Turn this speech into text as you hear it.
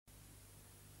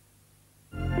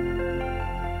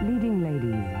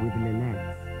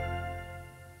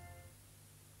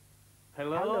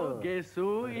Guess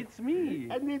who? It's me.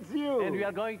 And it's you. And we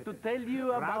are going to tell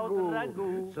you about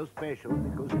Ragu. So special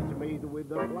because it's made with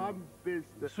the plumpest...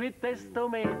 Sweetest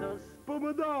tomatoes.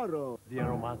 Pomodoro. The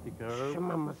aromatic herbs.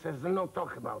 Mama says no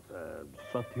talk about herbs.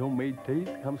 But the homemade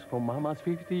taste comes from Mama's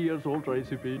 50-years-old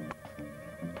recipe.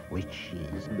 Which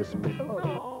is the smell.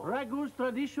 Oh. Ragu's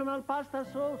traditional pasta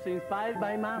sauce inspired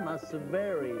by Mama's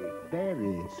very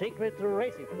secret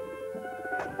recipe.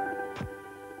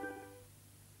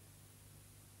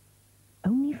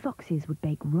 Only foxes would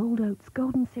bake rolled oats,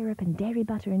 golden syrup and dairy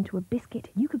butter into a biscuit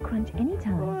you could crunch any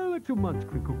time. I like to munch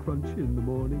Crinkle Crunch in the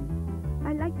morning.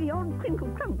 I like the old Crinkle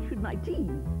Crunch with my tea.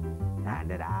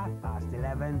 And at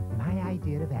 11:30, my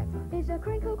idea of heaven. Is a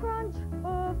Crinkle Crunch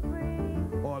or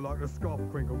free? I like to scoff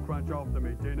Crinkle Crunch after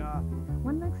me dinner.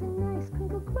 One likes a nice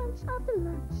Crinkle Crunch after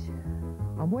lunch.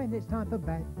 And when it's time for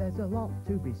bed, there's a lot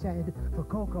to be said for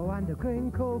Cocoa and a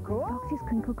Crinkle Crunch. Fox's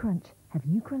Crinkle Crunch. Have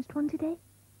you crunched one today?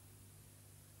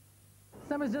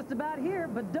 Summer's just about here,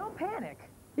 but don't panic.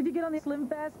 If you get on the Slim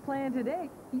Fast plan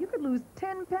today, you could lose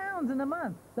 10 pounds in a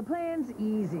month. The plan's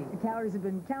easy. The calories have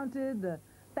been counted, the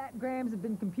fat grams have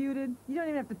been computed. You don't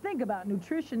even have to think about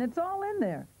nutrition. It's all in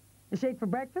there. A shake for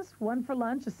breakfast, one for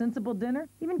lunch, a sensible dinner,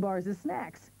 even bars as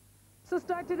snacks. So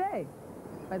start today.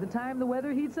 By the time the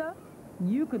weather heats up,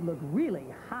 you could look really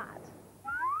hot.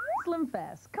 Slim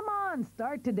Fast. Come on,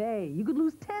 start today. You could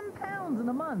lose 10 pounds in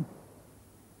a month.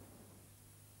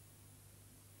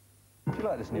 Do you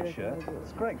like this new shirt?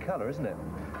 It's a great colour, isn't it?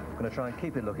 I'm going to try and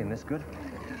keep it looking this good.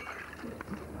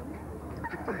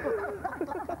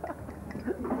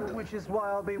 Which is why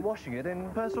I'll be washing it in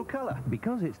Persil Colour.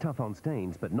 Because it's tough on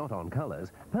stains but not on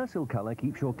colours, Persil Colour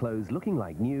keeps your clothes looking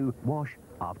like new, wash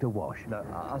after wash. No,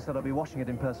 I said I'll be washing it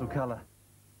in Persil Colour.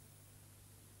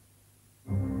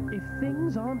 If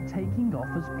things aren't taking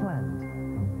off as planned.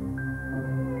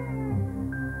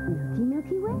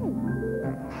 Milky Way.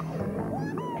 A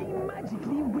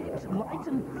magically ripped, light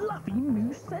and fluffy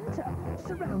mousse centre,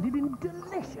 surrounded in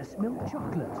delicious milk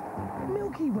chocolate.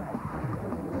 Milky Way.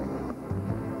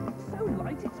 So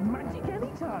light it's magic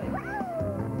anytime.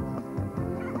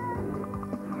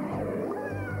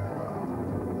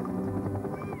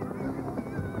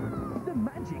 The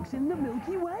magic's in the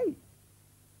Milky Way.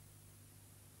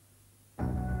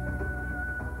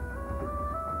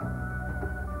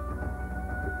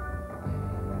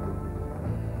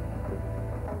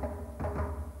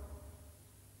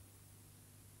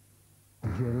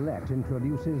 Gillette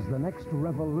introduces the next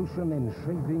revolution in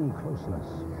shaving closeness.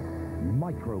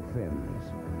 Microfins.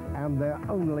 And they're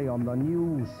only on the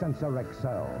new Sensor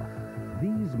XL.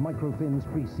 These microfins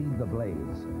precede the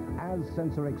blades. As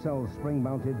Sensor XL's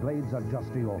spring-mounted blades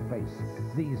adjust to your face,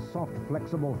 these soft,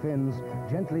 flexible fins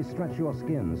gently stretch your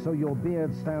skin so your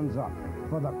beard stands up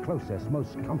for the closest,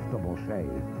 most comfortable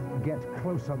shave. Get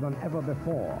closer than ever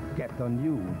before. Get the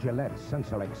new Gillette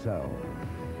Sensor XL.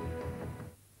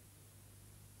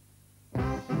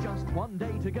 Just one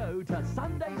day to go to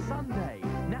Sunday Sunday.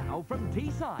 Now from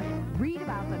Teesside. Read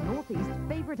about the Northeast's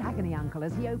favourite agony uncle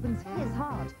as he opens his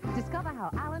heart. Discover how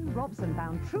Alan Robson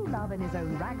found true love in his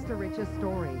own rags to riches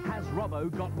story. Has Robbo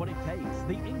got what it takes?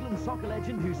 The England soccer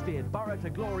legend who steered Borough to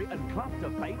glory and club to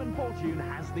fame and fortune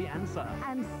has the answer.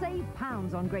 And save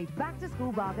pounds on great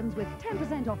back-to-school bargains with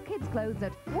 10% off kids' clothes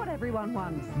at What Everyone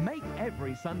Wants. Make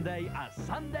every Sunday a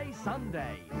Sunday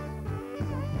Sunday.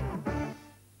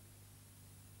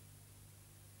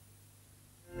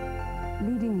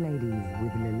 Leading ladies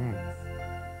with Lil-lets.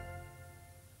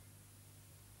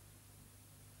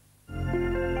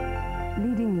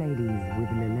 Leading ladies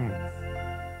with Lil-lets.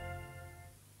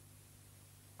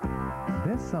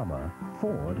 This summer,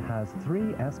 Ford has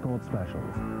 3 Escort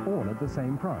specials, all at the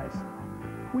same price.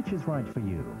 Which is right for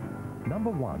you?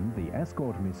 Number 1, the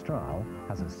Escort Mistral,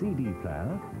 has a CD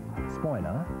player,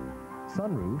 spoiler,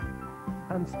 sunroof,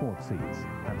 and sport seats.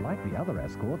 And like the other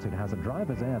Escorts, it has a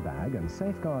driver's airbag and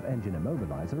safeguard engine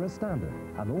immobilizer as standard,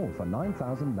 and all for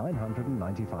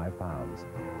 £9,995.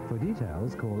 For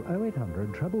details, call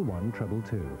 0800 111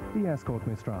 222. The Escort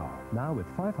Mistral, now with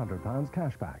 £500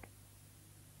 cashback.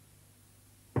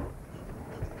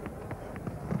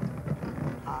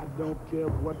 I don't care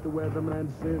what the weatherman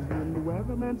says. When the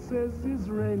weatherman says it's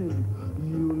raining,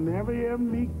 you'll never hear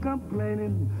me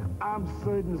complaining. I'm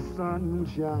certain the sun will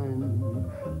shine.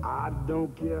 I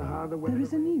don't care how the weather... There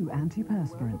is a new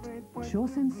antiperspirant, Sure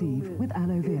Sensive with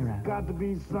aloe vera. Got to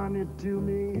be sunny to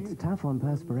me. It's tough on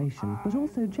perspiration, but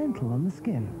also gentle on the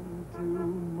skin.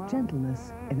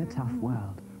 Gentleness in a tough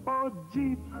world. Oh,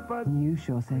 gee, but... New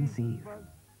Sure Sensive.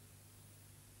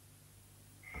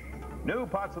 New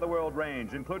Parts of the World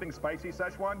range, including spicy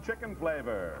Szechuan chicken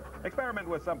flavor. Experiment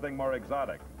with something more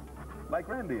exotic. like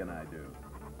Randy and I do.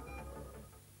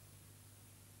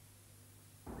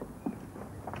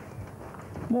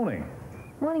 Morning.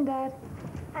 Morning, Dad.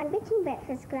 I'm getting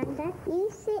breakfast, Grandad. You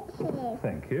sit here.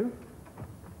 Thank you.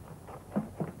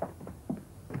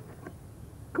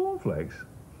 Cornflakes?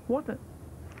 What the...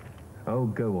 Oh,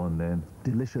 go on then.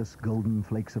 Delicious golden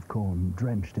flakes of corn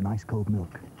drenched in ice-cold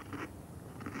milk.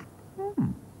 Now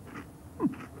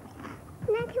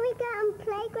can we go and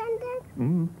play, Grandad?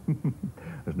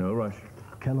 There's no rush.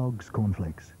 Kellogg's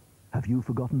cornflakes. Have you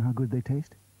forgotten how good they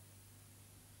taste?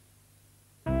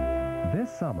 This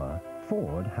summer,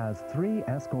 Ford has 3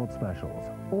 Escort specials,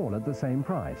 all at the same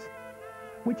price.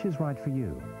 Which is right for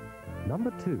you?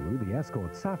 Number 2, the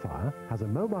Escort Sapphire, has a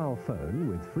mobile phone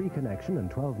with free connection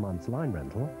and 12 months line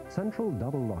rental, central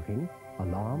double locking,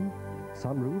 alarm,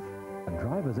 sunroof, and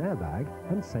driver's airbag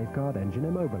and safeguard engine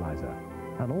immobilizer.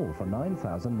 And all for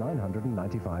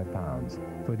 £9,995.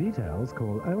 For details,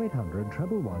 call 0800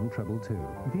 111 222.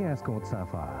 The Escort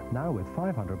Sapphire, now with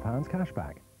 £500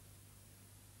 cashback.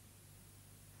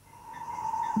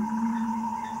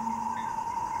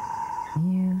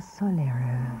 New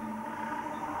Solero.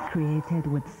 Created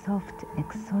with soft,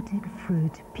 exotic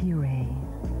fruit puree.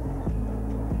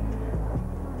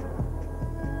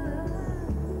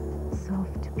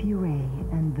 Soft puree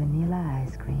and vanilla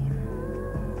ice cream.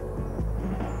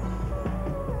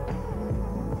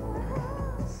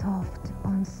 Soft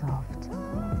on soft.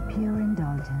 Pure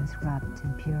indulgence wrapped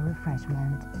in pure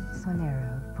refreshment.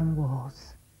 Solero from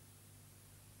Walls.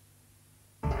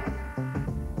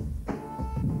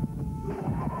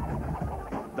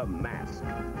 The Mask.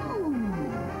 Ooh,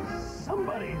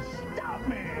 somebody stop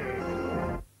me!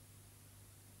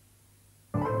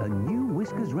 A new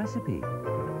Whiskas recipe.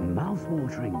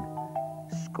 Mouth-watering,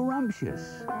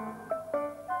 scrumptious,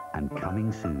 and coming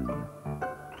soon.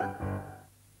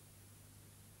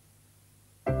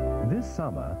 This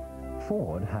summer,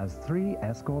 Ford has 3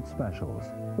 Escort specials,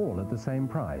 all at the same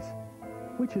price.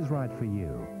 Which is right for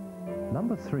you?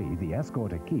 Number 3, the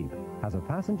Escort Equipe, has a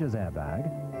passenger's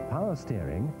airbag, power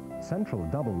steering, central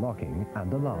double locking,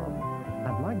 and alarm.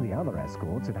 And like the other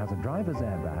Escorts, it has a driver's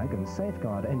airbag and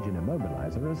safeguard engine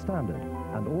immobilizer as standard,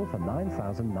 and all for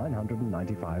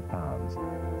 £9,995.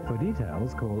 For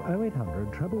details, call 0800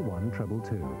 111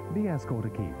 222. The Escort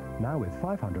Equipe, now with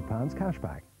 £500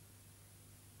 cashback.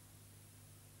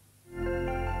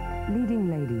 Leading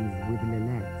ladies with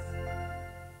Lil-lets.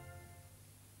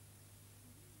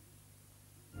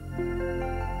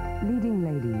 Leading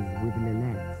ladies with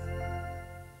Lil-lets.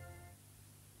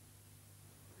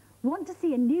 Want to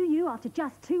see a new you after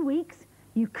just 2 weeks?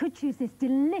 You could choose this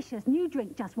delicious new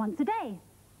drink just once a day.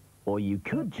 Or you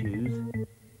could choose...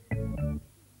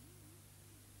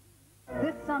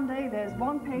 This Sunday, there's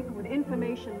one paper with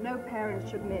information no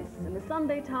parents should miss. In the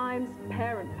Sunday Times,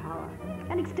 Parent Power.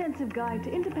 An extensive guide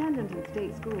to independent and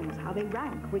state schools, how they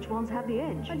rank, which ones have the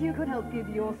edge. And you could help give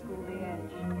your school the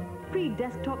edge. Free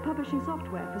desktop publishing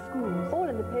software for schools. All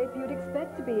in the paper you'd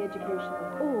expect to be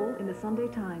educational. All in the Sunday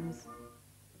Times.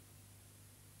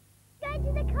 Go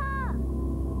to the car!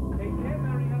 Take care,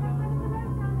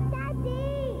 Mariana.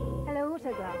 Daddy! Hello,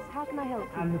 Autoglass. How can I help you?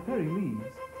 And the ferry leaves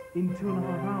in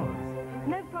 2.5 hours.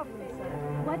 No problem, sir.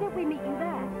 Why don't we meet you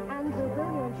there? And we'll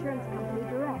bill your insurance company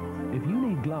direct. If you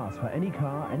need glass for any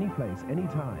car, any place, any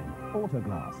time,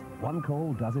 Autoglass. One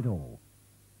call does it all.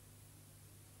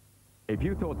 If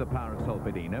you thought the power of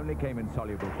Solpadeine only came in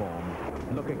soluble form,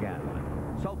 look again.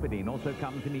 Solpadeine also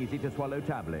comes in easy-to-swallow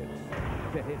tablets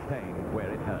to hit pain where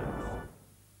it hurts.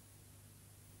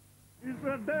 It's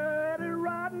a dirty,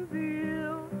 rotten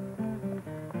deal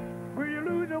where you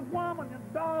lose your woman, your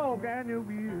dog, and your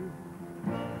view.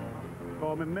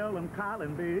 Call me melancholy,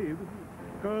 baby,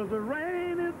 'cause the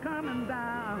rain is coming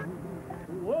down.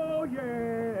 Oh,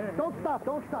 yeah. Don't stop,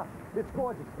 don't stop. It's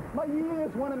gorgeous. My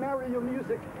ears want to marry your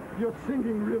music. Your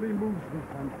singing really moves me,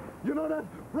 son. You know that?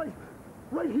 Right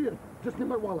here, just in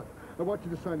my wallet. I want you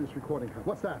to sign this recording card.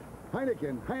 What's that?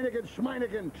 Heineken,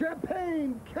 Schmeineken,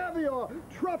 champagne, caviar,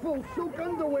 truffles, silk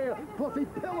underwear, fluffy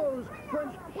pillows,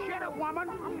 French... Shut up, woman.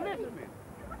 I'm listening.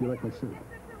 You like my suit?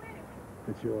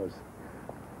 It's yours.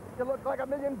 You look like $1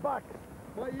 million.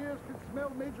 My ears can smell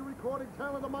major recording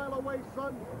talent a mile away,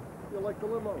 son. You like the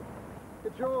limo.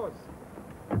 It's yours.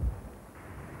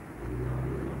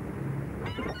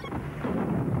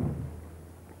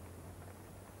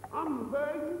 I'm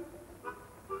hurting.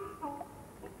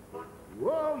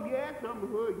 Oh, yes, I'm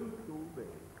hurting so bad.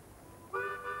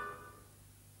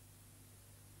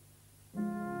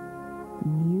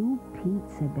 New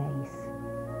pizza base.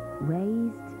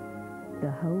 Raised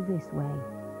the Hovis way.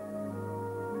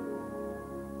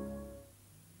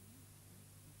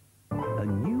 A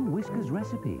new Whiskas Whiskas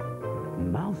recipe.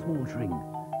 Mouth-watering,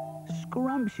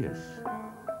 scrumptious,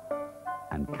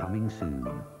 and coming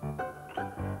soon.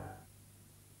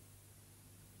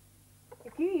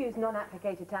 If you use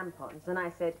non-applicator tampons and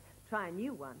I said, try a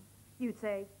new one, you'd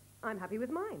say, I'm happy with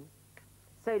mine.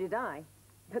 So did I.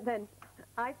 But then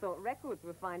I thought records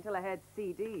were fine till I heard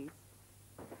CDs.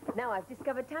 Now I've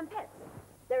discovered Tampets.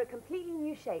 They're a completely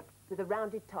new shape with a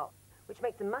rounded top, which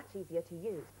makes them much easier to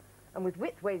use. And with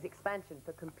widthways expansion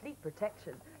for complete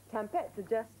protection, Tampets are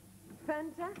just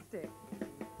fantastic.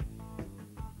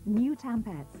 New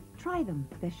Tampets. Try them.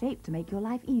 They're shaped to make your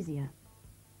life easier.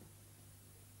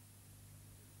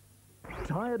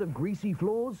 Tired of greasy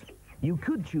floors? You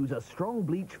could choose a strong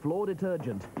bleach floor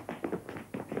detergent.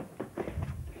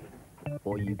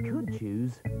 Or you could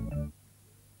choose...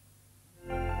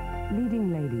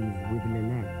 Leading ladies with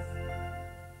Lil-lets.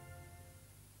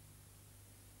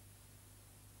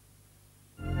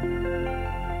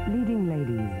 Leading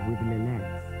ladies with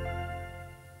Lil-lets.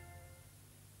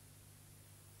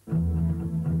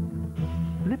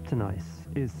 Liptonice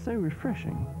is so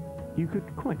refreshing, you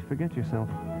could quite forget yourself.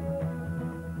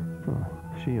 Well,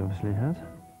 she obviously has.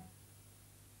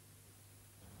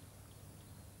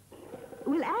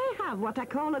 Will I have what I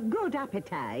call a good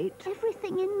appetite?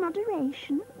 Everything in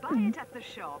moderation. Buy it at the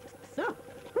shops. So,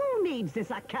 who needs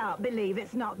this? I can't believe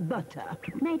it's not butter.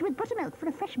 Made with buttermilk for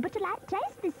a fresh butter-like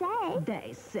taste, they say.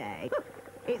 They say.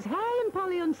 It's high in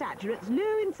polyunsaturates,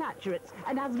 low in saturates,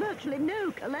 and has virtually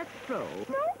no cholesterol.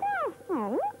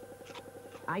 No.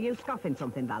 Are you scoffing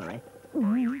something, Valerie?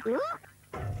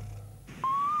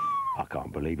 I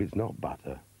can't believe it's not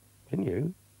butter. Can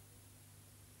you?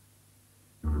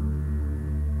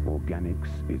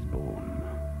 Organics is born.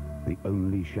 The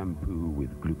only shampoo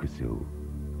with glucosyl,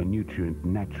 a nutrient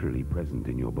naturally present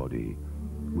in your body,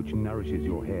 which nourishes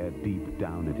your hair deep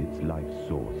down at its life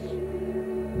source,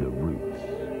 the roots.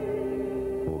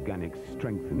 Organics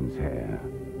strengthens hair,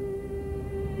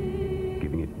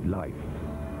 giving it life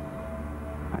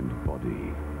and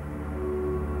body.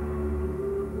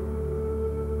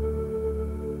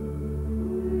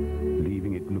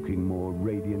 Leaving it looking more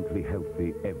radiantly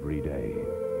healthy every day.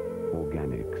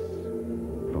 Organics,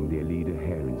 from the Alida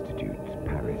Hair Institute,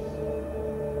 Paris.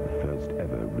 The first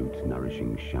ever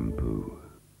root-nourishing shampoo.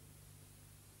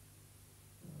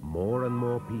 More and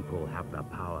more people have the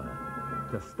power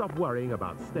to stop worrying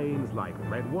about stains like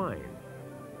red wine.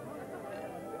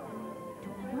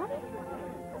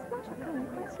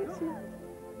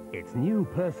 It's new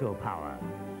Persil Power,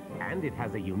 and it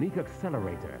has a unique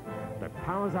accelerator that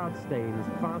powers out stains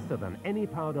faster than any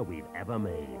powder we've ever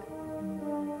made.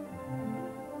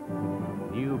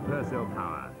 New Persil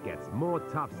Power gets more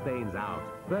tough stains out.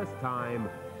 First time,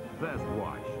 first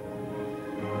wash.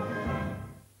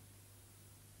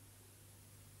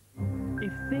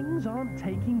 If things aren't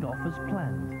taking off as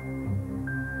planned.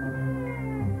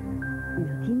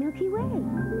 Milky Way.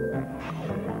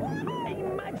 A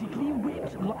magically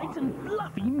ripped, light and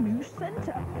fluffy mousse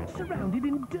centre, surrounded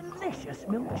in delicious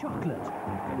milk chocolate.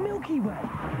 Milky Way.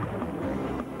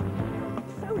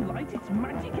 So light it's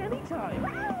magic anytime.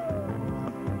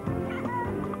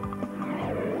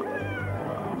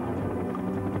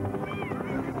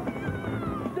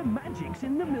 The magic's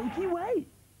in the Milky Way.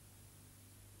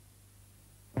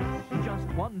 Just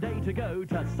one day to go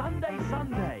to Sunday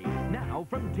Sunday, now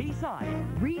from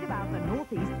Teesside. Read about the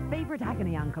Northeast's favourite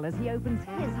agony uncle as he opens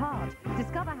his heart.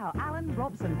 Discover how Alan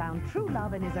Robson found true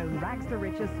love in his own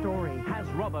rags-to-riches story. Has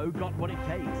Robbo got what it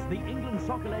takes? The England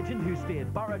soccer legend who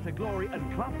steered Borough to glory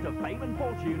and club to fame and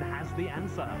fortune has the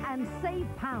answer. And save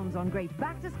pounds on great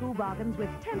back-to-school bargains with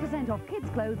 10% off kids'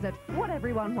 clothes at What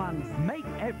Everyone Wants. Make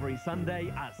every Sunday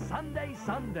a Sunday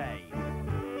Sunday.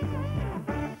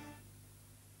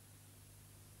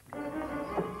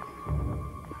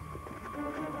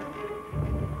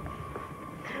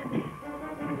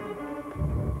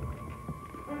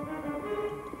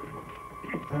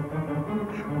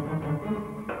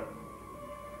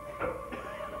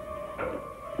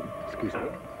 Excuse me.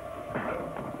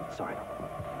 Sorry.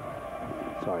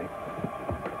 Sorry.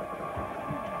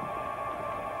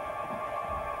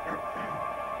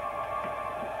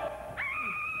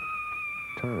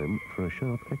 Time for a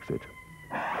sharp exit.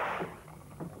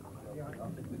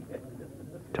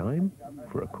 Time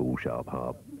for a cool, sharp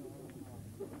harp.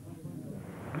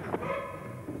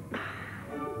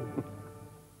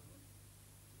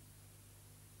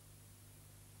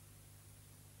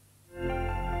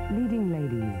 Leading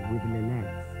ladies with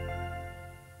Lil-lets.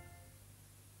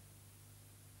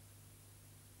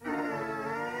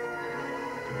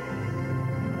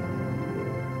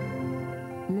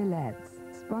 Lil-lets,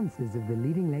 sponsors of the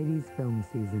Leading Ladies film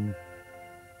season.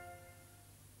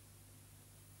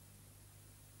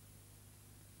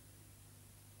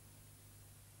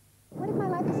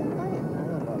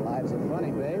 Wives are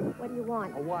funny, babe. What do you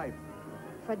want? A wife.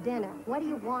 For dinner. What do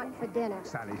you want for dinner?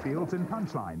 Sally Fields in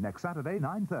Punchline, next Saturday,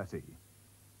 9:30.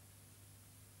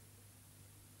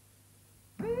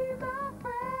 Be my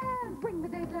friend, bring the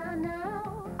Dateline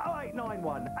now.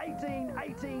 0891 18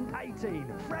 18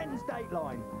 18. Friends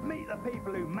Dateline. Meet the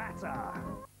people who matter.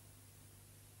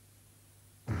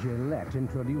 Gillette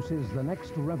introduces the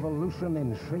next revolution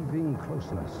in shaving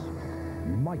closeness.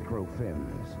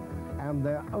 Microfins. And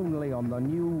they're only on the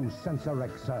new Sensor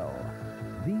XL.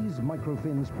 These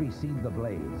microfins precede the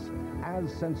blades.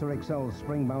 As Sensor XL's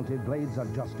spring-mounted blades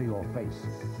adjust to your face,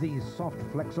 these soft,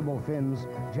 flexible fins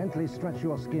gently stretch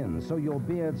your skin so your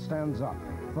beard stands up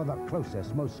for the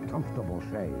closest, most comfortable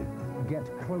shave. Get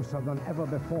closer than ever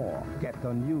before. Get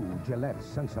the new Gillette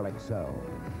Sensor XL.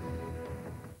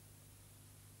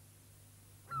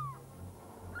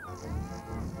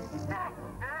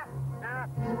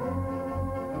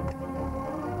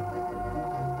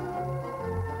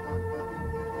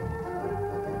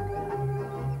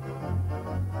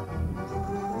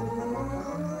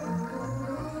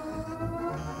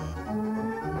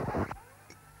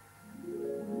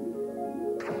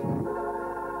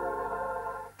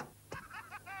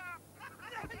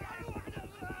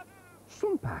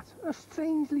 Sunpat, a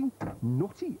strangely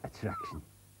naughty attraction.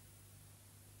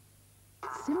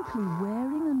 Simply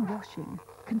wearing and washing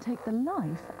can take the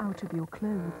life out of your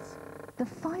clothes. The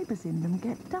fibres in them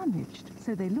get damaged,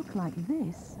 so they look like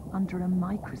this under a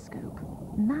microscope.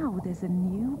 Now there's a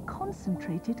new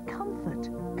concentrated comfort,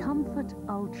 Comfort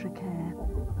Ultra Care.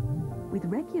 With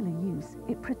regular use,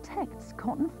 it protects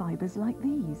cotton fibres like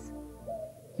these.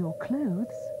 Your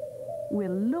clothes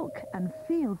will look and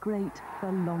feel great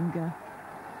for longer.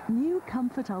 New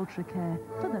Comfort Ultra Care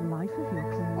for the life of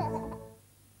your clothes.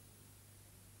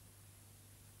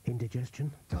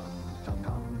 Indigestion?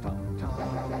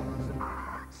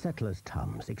 Setlers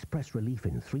Tums, express relief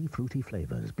in 3 fruity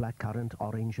flavours, blackcurrant,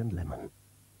 orange and lemon.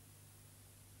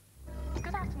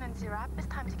 Good afternoon, Zirab. It's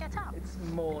time to get up. It's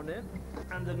morning,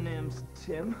 and the name's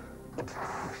Tim.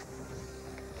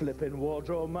 Flipping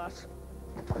wardrobe mat.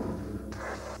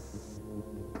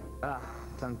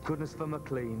 Thank goodness for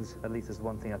Macleans. At least there's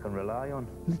one thing I can rely on.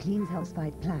 Macleans helps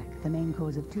fight plaque, the main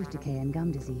cause of tooth decay and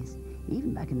gum disease.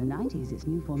 Even back in the 90s, its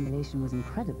new formulation was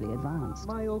incredibly advanced.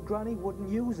 My old granny wouldn't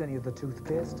use any of the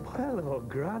toothpaste. Well, old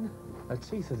gran, her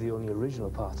teeth are the only original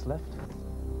parts left.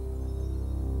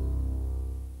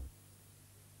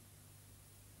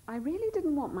 I really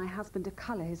didn't want my husband to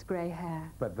colour his grey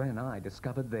hair. But then I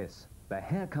discovered this. The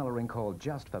hair colouring called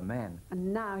Just for Men.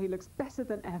 And now he looks better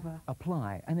than ever.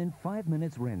 Apply, and in 5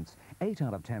 minutes rinse. 8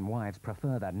 out of 10 wives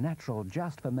prefer the natural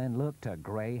Just for Men look to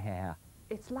grey hair.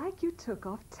 It's like you took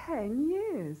off 10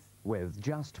 years. With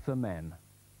Just for Men.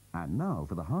 And now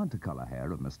for the hard-to-colour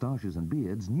hair of moustaches and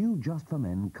beards, new Just for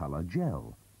Men Colour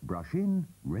Gel. Brush in,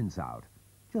 rinse out.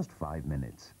 Just 5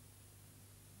 minutes.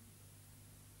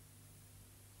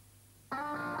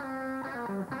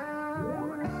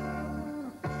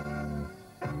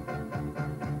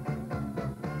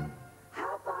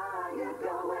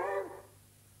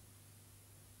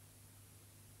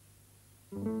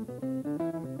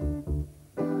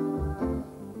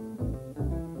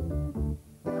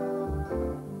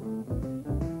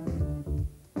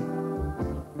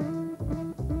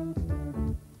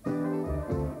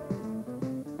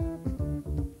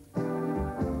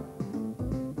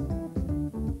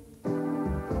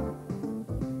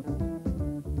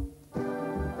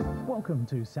 Welcome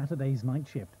to Saturday's Night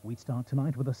Shift. We start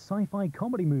tonight with a sci-fi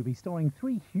comedy movie starring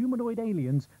 3 humanoid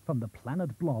aliens from the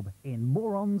planet Blob in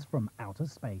Morons From Outer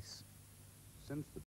Space. Since the